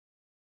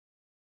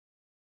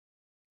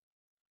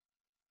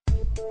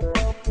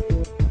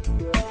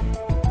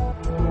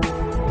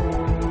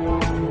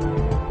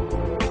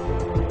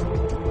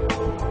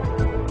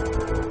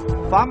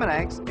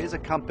Pharmanex is a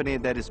company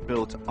that is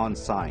built on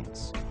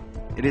science.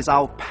 It is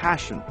our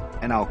passion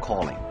and our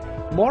calling.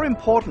 More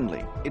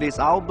importantly, it is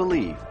our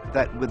belief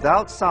that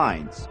without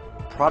science,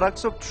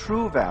 products of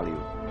true value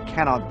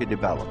cannot be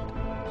developed.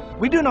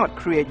 We do not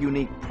create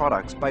unique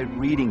products by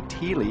reading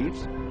tea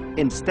leaves.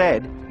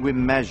 Instead, we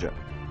measure.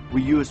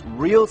 We use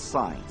real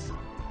science.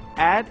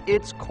 At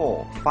its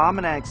core,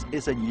 Pharmanex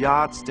is a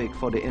yardstick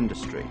for the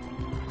industry.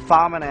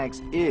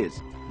 Pharmanex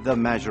is the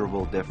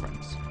measurable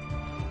difference.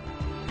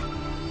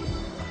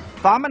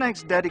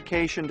 Pharmanex's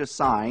dedication to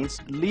science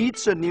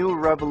leads a new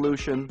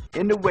revolution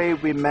in the way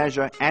we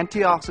measure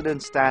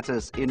antioxidant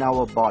status in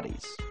our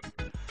bodies.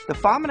 The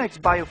Pharmanex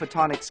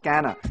Biophotonic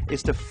scanner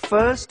is the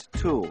first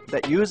tool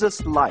that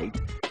uses light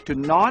to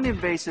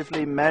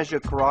non-invasively measure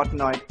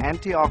carotenoid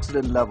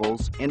antioxidant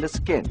levels in the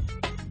skin.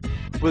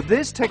 With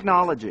this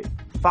technology,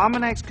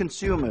 Pharmanex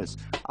consumers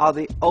are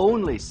the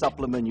only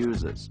supplement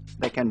users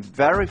that can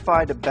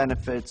verify the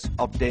benefits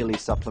of daily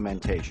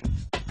supplementation.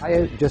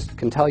 I just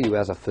can tell you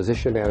as a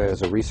physician and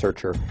as a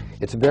researcher,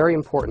 it's very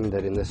important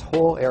that in this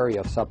whole area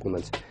of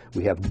supplements,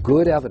 we have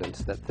good evidence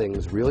that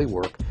things really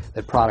work,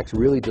 that products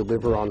really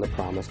deliver on the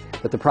promise,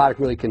 that the product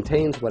really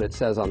contains what it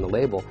says on the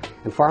label,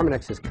 and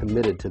Pharmanex is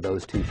committed to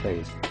those two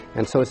things.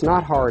 And so it's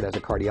not hard as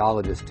a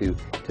cardiologist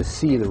to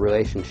see the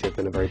relationship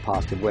in a very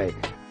positive way.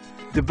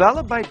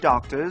 Developed by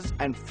doctors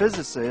and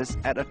physicists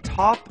at a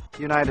top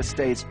United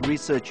States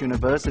research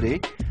university,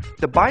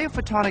 the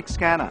Biophotonic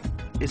scanner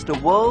is the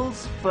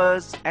world's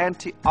first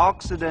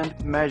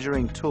antioxidant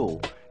measuring tool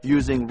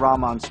using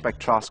Raman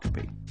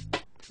spectroscopy.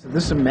 So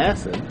this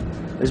method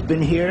has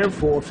been here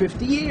for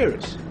 50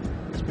 years.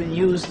 It's been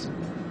used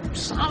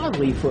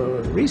solidly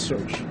for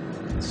research.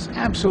 It's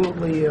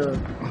absolutely a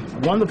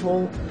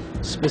wonderful,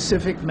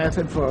 specific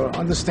method for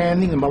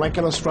understanding the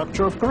molecular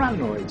structure of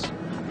carotenoids.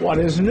 What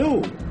is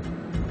new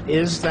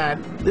is that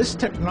this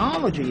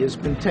technology has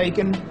been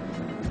taken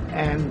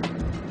and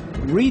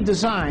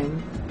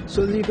redesigned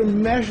so that you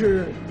can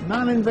measure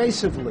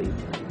non-invasively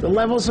the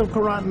levels of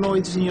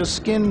carotenoids in your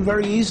skin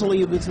very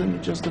easily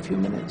within just a few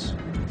minutes.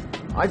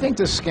 I think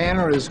the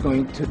scanner is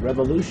going to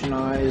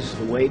revolutionize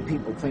the way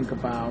people think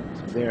about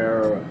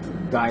their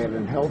diet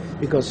and health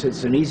because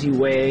it's an easy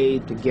way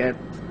to get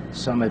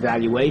some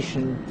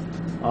evaluation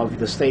of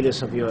the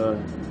status of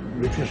your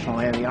nutritional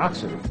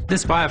antioxidant.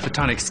 This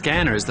biophotonic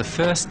scanner is the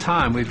first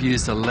time we've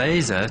used a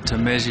laser to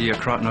measure your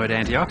carotenoid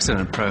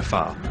antioxidant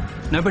profile.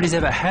 Nobody's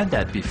ever had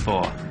that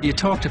before. You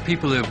talk to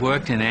people who have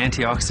worked in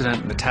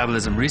antioxidant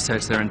metabolism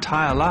research their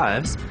entire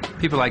lives,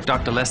 people like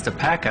Dr. Lester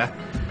Packer,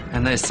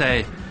 and they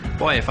say,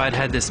 boy, if I'd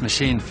had this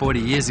machine 40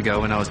 years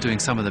ago when I was doing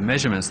some of the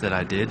measurements that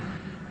I did,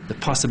 the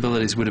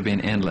possibilities would have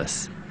been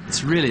endless.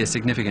 It's really a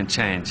significant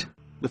change.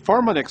 The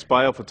Pharmanex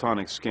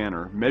Biophotonic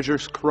scanner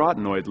measures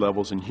carotenoid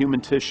levels in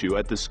human tissue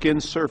at the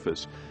skin's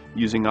surface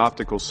using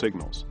optical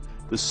signals.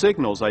 The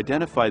signals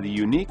identify the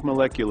unique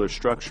molecular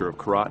structure of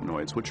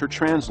carotenoids, which are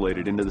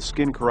translated into the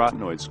skin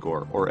carotenoid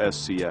score, or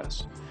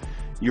SCS.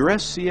 Your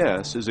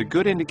SCS is a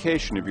good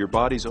indication of your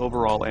body's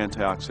overall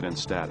antioxidant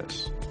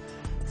status.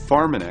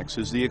 Pharmanex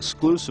is the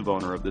exclusive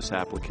owner of this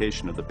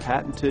application of the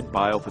patented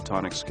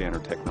Biophotonic scanner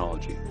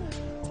technology.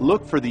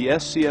 Look for the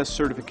SCS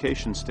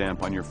certification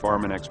stamp on your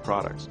Pharmanex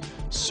products,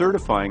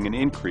 certifying an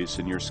increase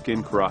in your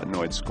skin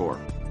carotenoid score.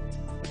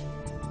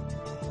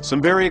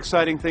 Some very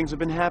exciting things have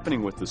been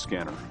happening with the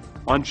scanner.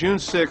 On June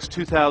 6,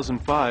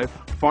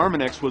 2005,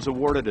 Pharmanex was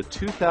awarded a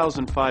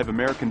 2005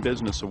 American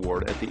Business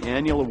Award at the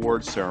annual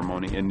awards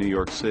ceremony in New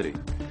York City.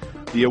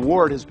 The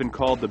award has been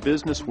called the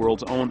business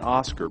world's own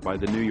Oscar by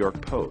the New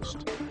York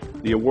Post.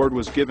 The award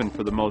was given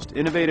for the most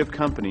innovative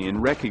company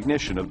in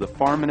recognition of the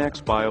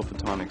Pharmanex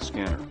Biophotonic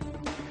scanner.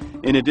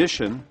 In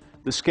addition,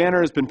 the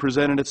scanner has been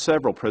presented at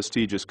several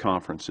prestigious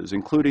conferences,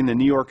 including the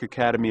New York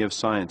Academy of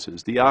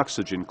Sciences, the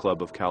Oxygen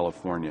Club of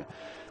California,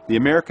 the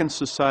American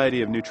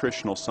Society of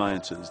Nutritional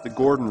Sciences, the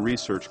Gordon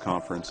Research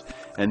Conference,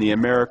 and the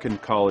American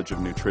College of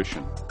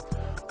Nutrition.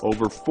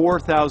 Over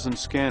 4,000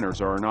 scanners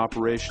are in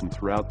operation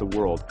throughout the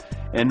world,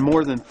 and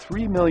more than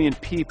 3 million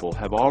people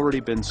have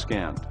already been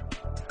scanned.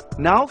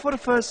 Now, for the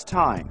first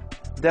time,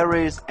 there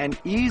is an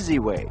easy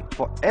way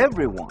for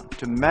everyone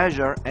to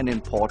measure an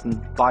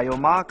important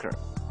biomarker.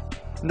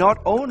 Not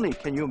only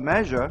can you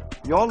measure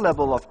your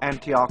level of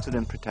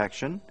antioxidant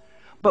protection,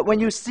 but when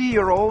you see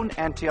your own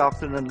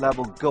antioxidant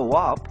level go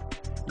up,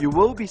 you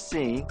will be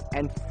seeing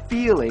and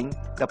feeling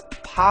the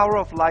power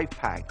of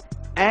LifePak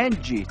and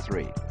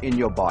G3 in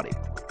your body.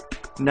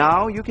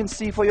 Now you can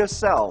see for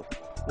yourself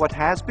what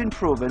has been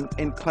proven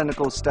in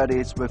clinical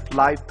studies with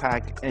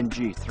LifePak and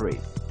G3.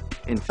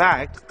 In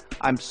fact,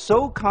 I'm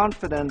so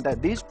confident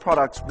that these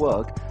products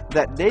work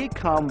that they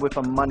come with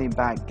a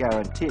money-back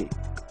guarantee.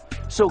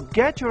 So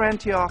get your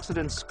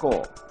antioxidant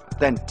score,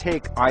 then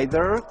take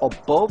either or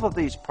both of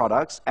these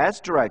products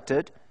as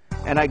directed,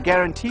 and I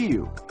guarantee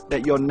you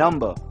that your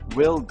number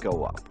will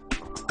go up.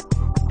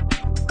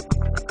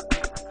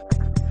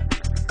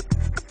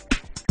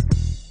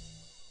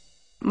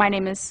 My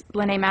name is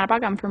Lene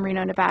Manabog. I'm from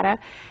Reno, Nevada,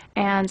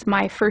 and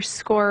my first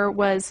score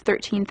was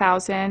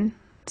 13,000.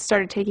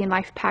 Started taking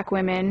LifePak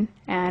Women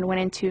and went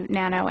into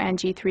Nano and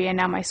G3, and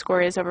now my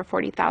score is over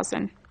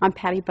 40,000. I'm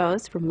Patty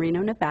Bose from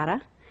Reno,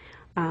 Nevada.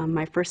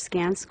 My first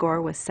scan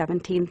score was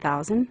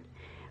 17,000.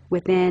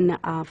 Within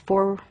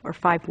 4 or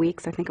 5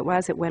 weeks, I think it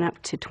went up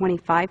to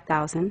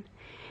 25,000.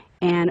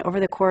 And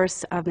over the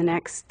course of the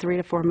next 3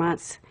 to 4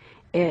 months,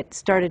 it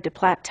started to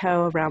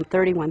plateau around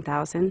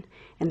 31,000,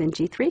 and then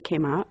G3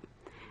 came out.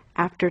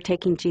 After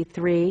taking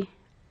G3,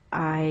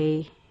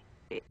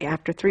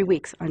 after 3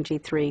 weeks on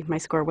G3, my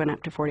score went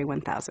up to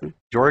 41,000.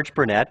 George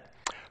Burnett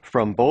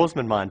from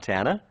Bozeman,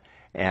 Montana.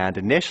 And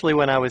initially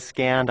when I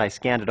scanned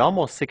at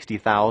almost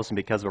 60,000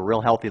 because of a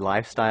real healthy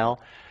lifestyle.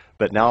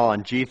 But now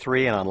on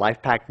G3 and on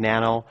LifePak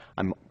Nano,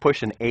 I'm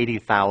pushing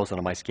 80,000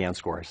 on my scan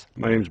scores.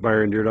 My name is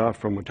Byron Deerdoff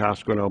from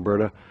Wetaskiwin,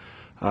 Alberta.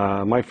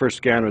 My first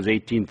scan was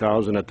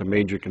 18,000 at the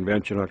major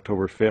convention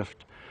October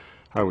 5th.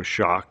 I was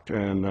shocked,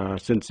 and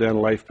since then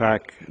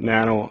LifePak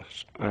Nano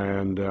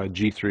and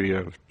G3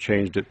 have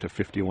changed it to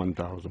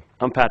 51,000.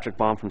 I'm Patrick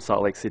Baum from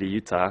Salt Lake City,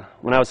 Utah.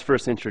 When I was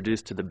first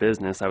introduced to the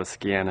business, I was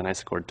scanned and I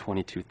scored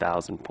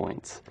 22,000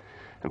 points.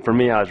 And for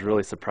me, I was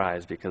really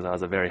surprised because I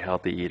was a very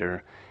healthy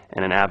eater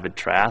and an avid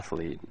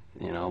triathlete,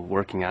 you know,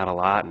 working out a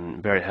lot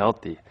and very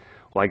healthy.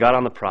 Well, I got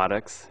on the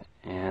products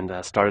and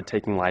started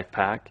taking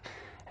LifePak,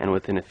 and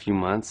within a few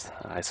months,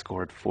 I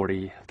scored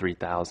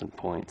 43,000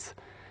 points.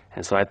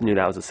 And so I knew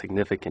that was a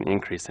significant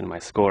increase in my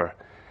score.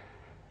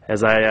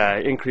 As I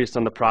increased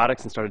on the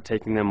products and started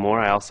taking them more,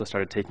 I also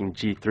started taking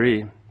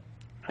G3,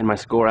 and my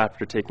score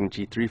after taking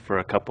G3 for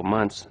a couple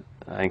months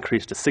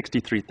increased to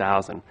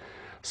 63,000.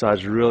 So I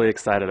was really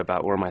excited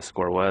about where my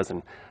score was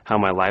and how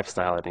my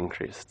lifestyle had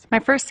increased. My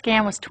first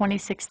scan was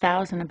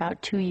 26,000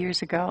 about 2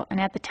 years ago, and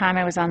at the time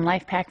I was on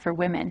LifePak for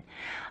Women.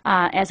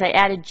 As I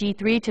added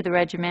G3 to the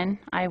regimen,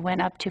 I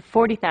went up to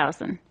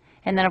 40,000.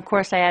 And then of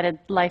course I added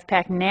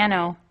LifePak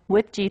Nano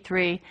with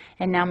G3,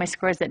 and now my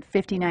score is at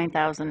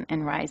 59,000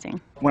 and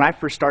rising. When I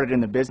first started in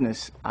the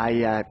business,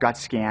 I got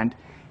scanned,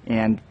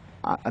 and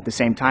at the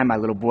same time my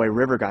little boy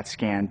River got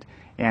scanned,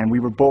 and we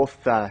were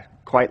both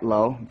quite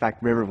low. In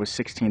fact, River was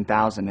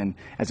 16,000, and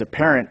as a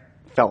parent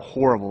felt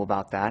horrible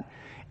about that.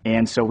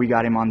 And so we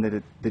got him on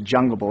the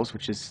Jungables,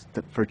 which is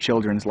for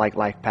children's like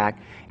LifePak,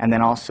 and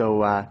then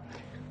also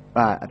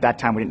at that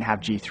time we didn't have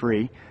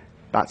G3.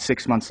 About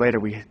 6 months later,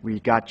 we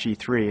got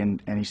G3,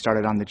 and he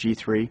started on the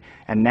G3.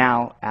 And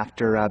now,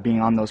 after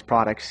being on those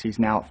products, he's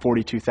now at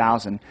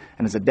 42,000.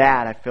 And as a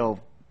dad, I feel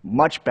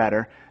much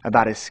better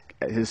about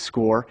his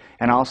score.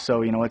 And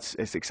also, you know,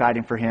 it's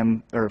exciting for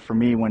him, or for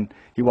me, when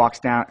he walks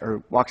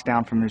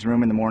down from his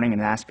room in the morning and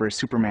asks for his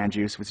Superman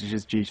juice, which is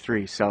just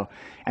G3. So,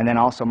 and then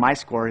also my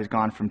score has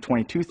gone from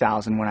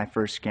 22,000 when I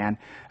first scanned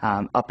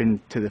up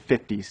into the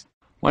 50s.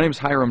 My name is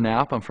Hiram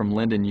Knapp. I'm from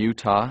Linden,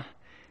 Utah.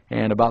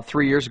 And about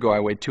 3 years ago,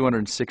 I weighed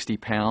 260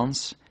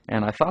 pounds,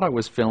 and I thought I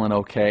was feeling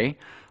okay,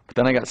 but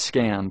then I got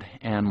scanned,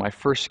 and my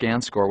first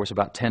scan score was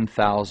about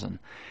 10,000,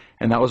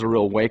 and that was a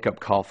real wake-up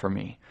call for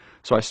me.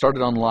 So I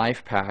started on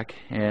LifePak,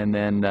 and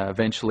then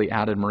eventually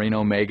added Marine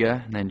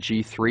Omega, and then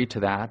G3 to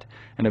that,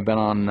 and have been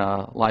on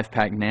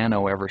LifePak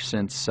Nano ever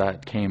since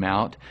it came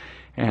out.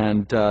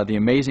 And the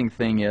amazing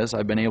thing is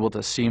I've been able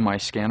to see my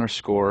scanner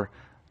score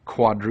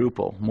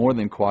quadruple, more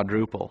than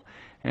quadruple.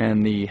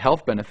 And the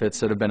health benefits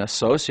that have been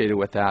associated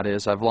with that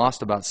is I've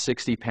lost about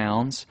 60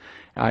 pounds.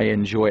 I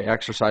enjoy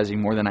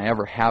exercising more than I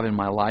ever have in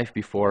my life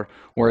before,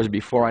 whereas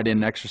before I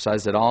didn't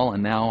exercise at all,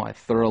 and now I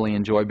thoroughly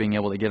enjoy being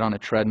able to get on a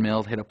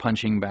treadmill, hit a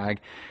punching bag,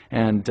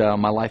 and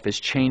my life has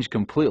changed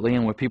completely.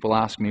 And when people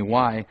ask me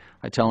why,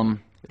 I tell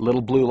them,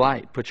 little blue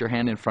light, put your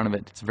hand in front of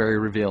it, it's very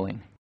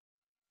revealing.